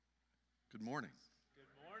Good morning.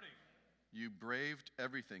 Good morning. You braved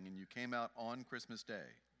everything and you came out on Christmas Day.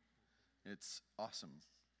 It's awesome.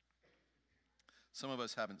 Some of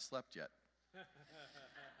us haven't slept yet.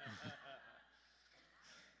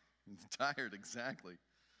 Tired, exactly.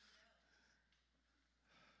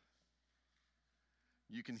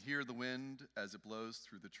 You can hear the wind as it blows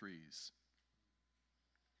through the trees.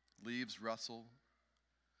 Leaves rustle,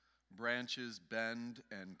 branches bend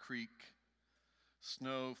and creak.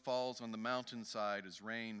 Snow falls on the mountainside as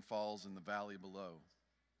rain falls in the valley below.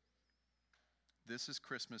 This is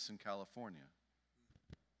Christmas in California.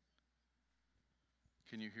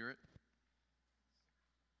 Can you hear it?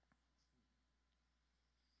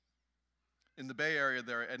 In the Bay Area,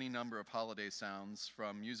 there are any number of holiday sounds,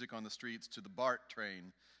 from music on the streets to the BART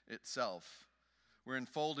train itself. We're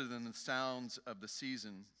enfolded in the sounds of the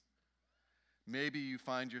season. Maybe you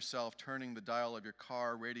find yourself turning the dial of your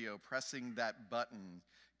car radio, pressing that button,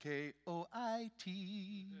 KOIT,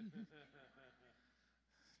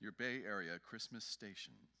 your Bay Area Christmas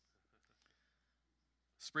station.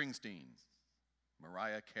 Springsteen,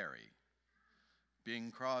 Mariah Carey,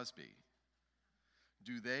 Bing Crosby.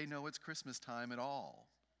 Do they know it's Christmas time at all?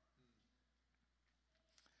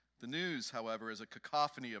 The news, however, is a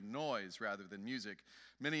cacophony of noise rather than music.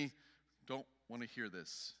 Many don't want to hear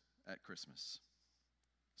this at Christmas.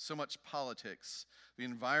 So much politics. The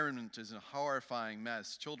environment is a horrifying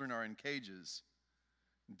mess. Children are in cages.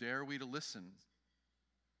 Dare we to listen?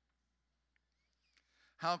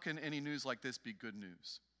 How can any news like this be good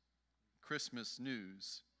news? Christmas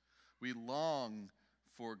news. We long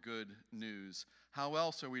for good news. How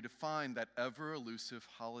else are we to find that ever-elusive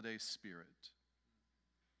holiday spirit?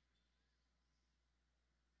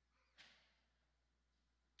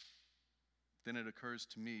 Then it occurs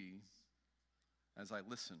to me, as I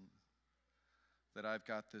listen, that I've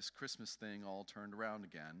got this Christmas thing all turned around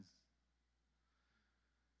again.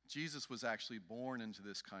 Jesus was actually born into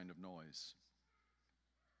this kind of noise.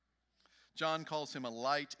 John calls him a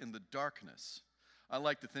light in the darkness. I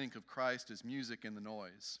like to think of Christ as music in the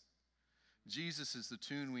noise. Jesus is the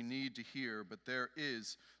tune we need to hear, but there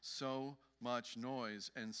is so much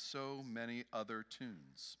noise and so many other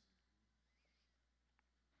tunes.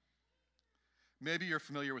 Maybe you're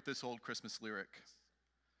familiar with this old Christmas lyric.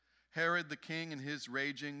 Herod the king in his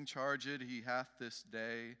raging charged, he hath this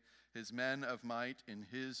day his men of might in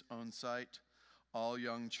his own sight, all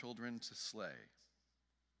young children to slay.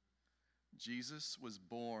 Jesus was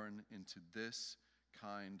born into this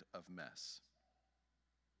kind of mess.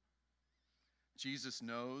 Jesus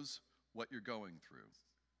knows what you're going through.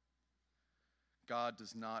 God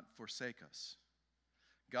does not forsake us.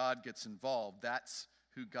 God gets involved. That's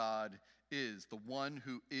who God is, the one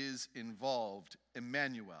who is involved,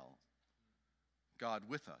 Emmanuel, God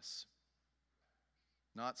with us,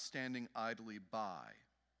 not standing idly by.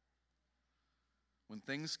 When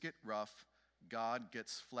things get rough, God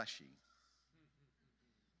gets fleshy.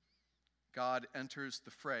 God enters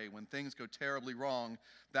the fray. When things go terribly wrong,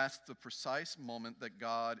 that's the precise moment that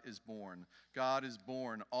God is born. God is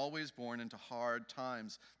born, always born into hard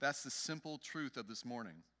times. That's the simple truth of this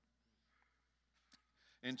morning.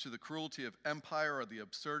 Into the cruelty of empire or the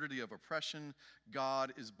absurdity of oppression,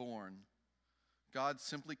 God is born. God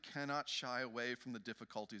simply cannot shy away from the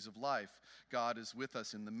difficulties of life. God is with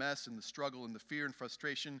us in the mess, in the struggle, in the fear and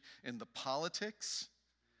frustration, in the politics,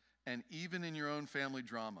 and even in your own family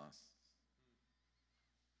drama.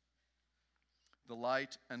 The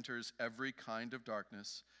light enters every kind of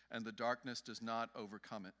darkness, and the darkness does not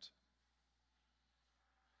overcome it.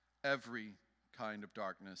 Every kind of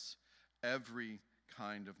darkness, every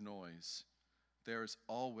kind of noise, there is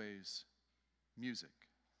always music.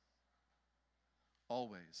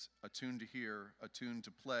 Always a tune to hear, a tune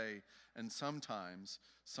to play, and sometimes,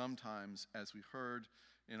 as we heard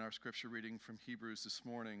in our scripture reading from Hebrews this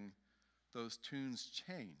morning, those tunes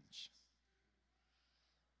change.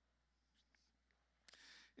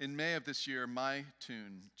 In May of this year, my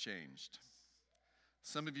tune changed.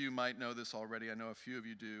 Some of you might know this already. I know a few of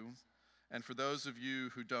you do. And for those of you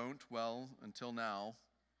who don't, well, until now,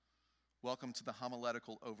 welcome to the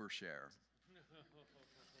homiletical overshare.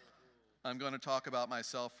 I'm going to talk about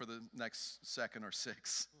myself for the next second or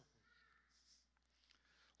six.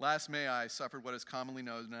 Last May, I suffered what is commonly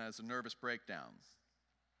known as a nervous breakdown.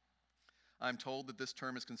 I'm told that this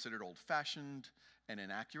term is considered old-fashioned and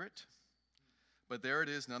inaccurate, but there it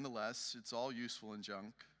is nonetheless. It's all useful in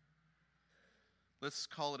junk. Let's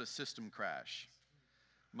call it a system crash.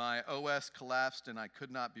 My OS collapsed and I could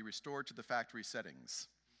not be restored to the factory settings.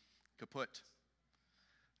 Kaput.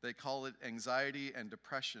 They call it anxiety and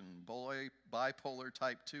depression, bipolar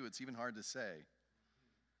type 2. It's even hard to say.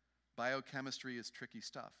 Biochemistry is tricky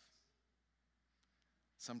stuff.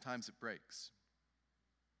 Sometimes it breaks.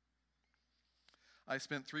 I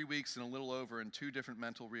spent 3 weeks and a little over in 2 different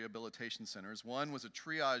mental rehabilitation centers. One was a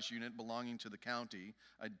triage unit belonging to the county.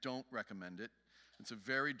 I don't recommend it. It's a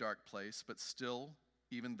very dark place, but still,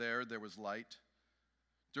 even there was light.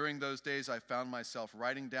 During those days, I found myself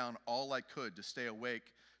writing down all I could to stay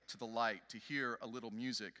awake to the light, to hear a little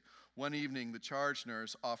music. One evening, the charge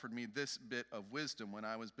nurse offered me this bit of wisdom when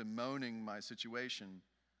I was bemoaning my situation.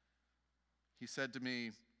 He said to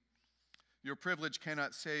me, "Your privilege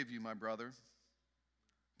cannot save you, my brother.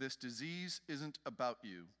 This disease isn't about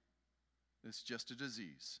you. It's just a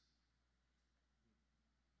disease.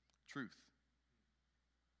 Truth.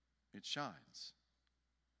 It shines.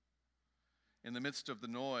 In the midst of the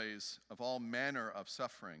noise of all manner of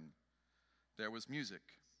suffering, there was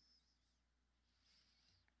music."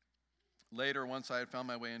 Later, once I had found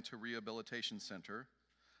my way into a rehabilitation center,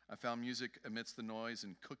 I found music amidst the noise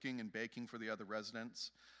in cooking and baking for the other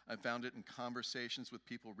residents. I found it in conversations with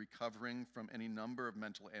people recovering from any number of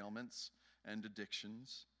mental ailments and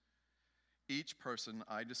addictions. Each person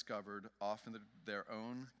I discovered offered their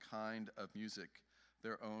own kind of music,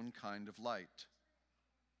 their own kind of light.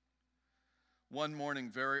 One morning,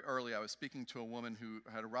 very early, I was speaking to a woman who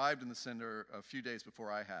had arrived in the center a few days before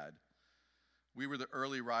I had. We were the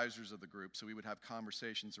early risers of the group, so we would have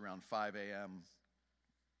conversations around 5 a.m.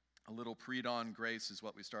 A little pre-dawn grace is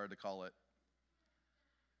what we started to call it.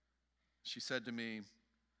 She said to me,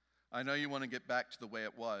 "I know you want to get back to the way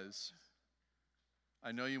it was.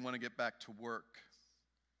 I know you want to get back to work,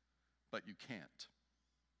 but you can't.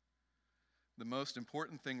 The most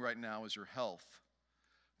important thing right now is your health.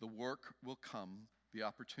 The work will come. The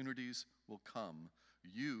opportunities will come.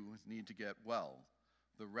 You need to get well.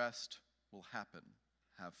 The rest will happen.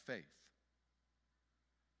 Have faith."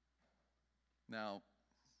 Now,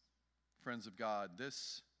 friends of God,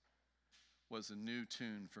 this was a new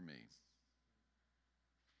tune for me,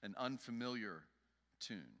 an unfamiliar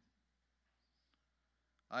tune.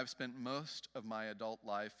 I've spent most of my adult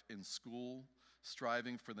life in school,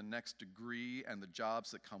 striving for the next degree and the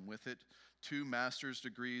jobs that come with it. 2 master's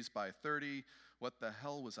degrees by 30. What the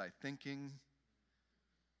hell was I thinking?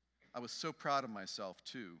 I was so proud of myself,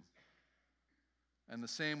 too. And the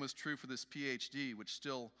same was true for this PhD, which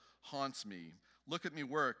still haunts me. Look at me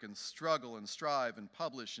work and struggle and strive and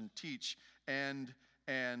publish and teach, and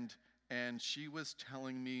she was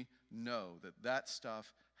telling me no, that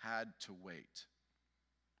stuff had to wait.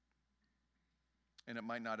 And it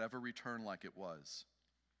might not ever return like it was.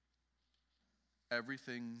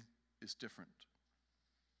 Everything is different.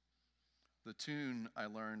 The tune, I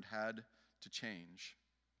learned, had to change.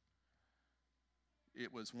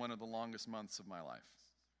 It was one of the longest months of my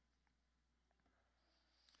life.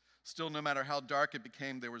 Still, no matter how dark it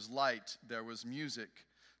became, there was light, there was music,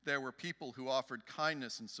 there were people who offered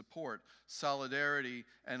kindness and support, solidarity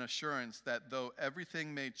and assurance that though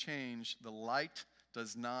everything may change, the light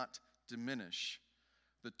does not diminish.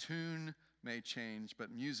 The tune may change, but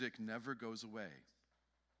music never goes away.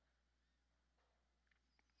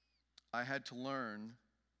 I had to learn,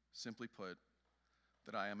 simply put,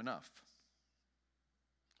 that I am enough.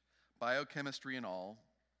 Biochemistry and all,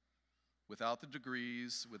 without the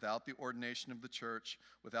degrees, without the ordination of the church,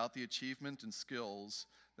 without the achievement and skills,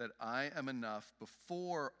 that I am enough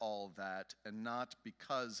before all that and not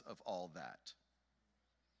because of all that.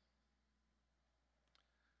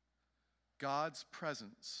 God's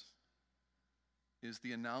presence is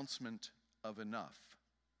the announcement of enough.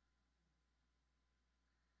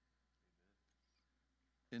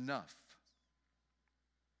 Enough.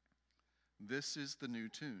 This is the new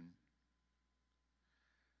tune.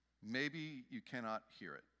 Maybe you cannot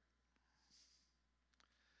hear it.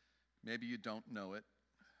 Maybe you don't know it.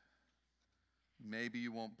 Maybe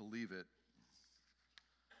you won't believe it.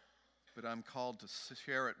 But I'm called to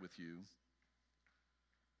share it with you.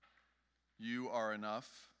 You are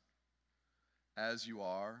enough as you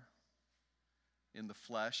are, in the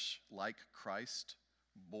flesh, like Christ,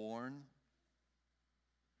 born.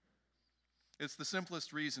 It's the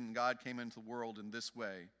simplest reason God came into the world in this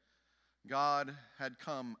way. God had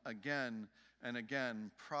come again and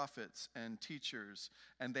again, prophets and teachers,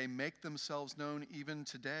 and they make themselves known even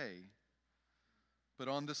today. But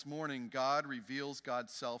on this morning, God reveals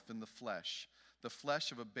God's self in the flesh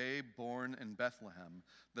of a babe born in Bethlehem.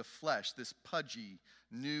 The flesh, this pudgy,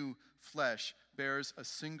 new flesh, bears a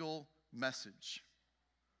single message.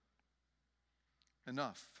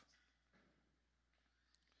 Enough.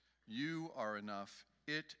 You are enough.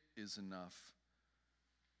 It is enough.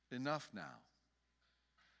 Enough now.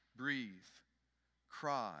 Breathe,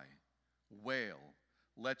 cry, wail,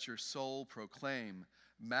 Let your soul proclaim,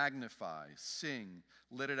 magnify, sing,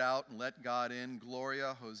 let it out and let God in.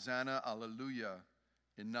 Gloria, Hosanna, Alleluia,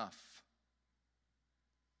 enough.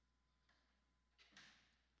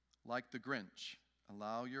 Like the Grinch,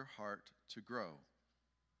 allow your heart to grow.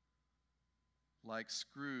 Like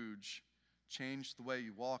Scrooge, change the way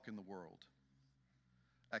you walk in the world.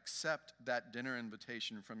 Accept that dinner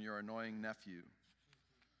invitation from your annoying nephew.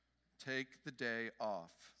 Take the day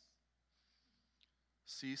off.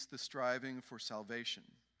 Cease the striving for salvation.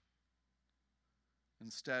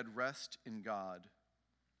 Instead, rest in God.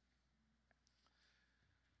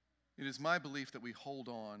 It is my belief that we hold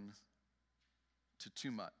on to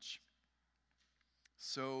too much.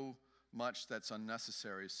 So much that's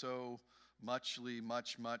unnecessary, so much,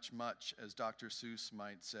 as Dr. Seuss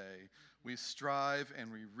might say. We strive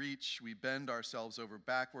and we reach, we bend ourselves over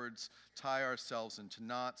backwards, tie ourselves into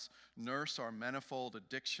knots, nurse our manifold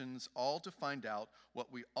addictions, all to find out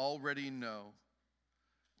what we already know.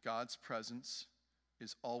 God's presence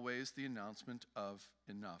is always the announcement of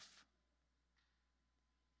enough.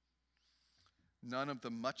 None of the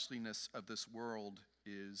muchliness of this world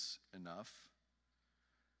is enough.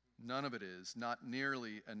 None of it is, not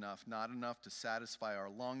nearly enough, not enough to satisfy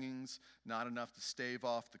our longings, not enough to stave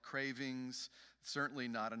off the cravings, certainly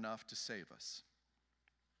not enough to save us.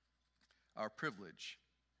 Our privilege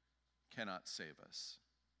cannot save us.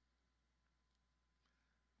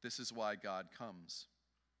 This is why God comes.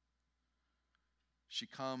 She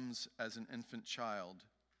comes as an infant child.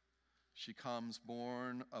 She comes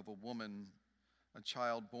born of a woman, a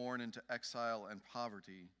child born into exile and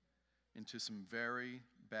poverty, into some very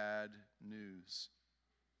bad news.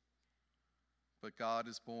 But God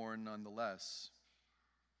is born nonetheless.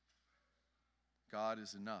 God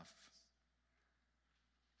is enough.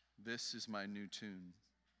 This is my new tune.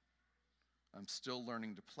 I'm still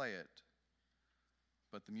learning to play it,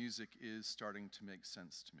 but the music is starting to make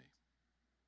sense to me.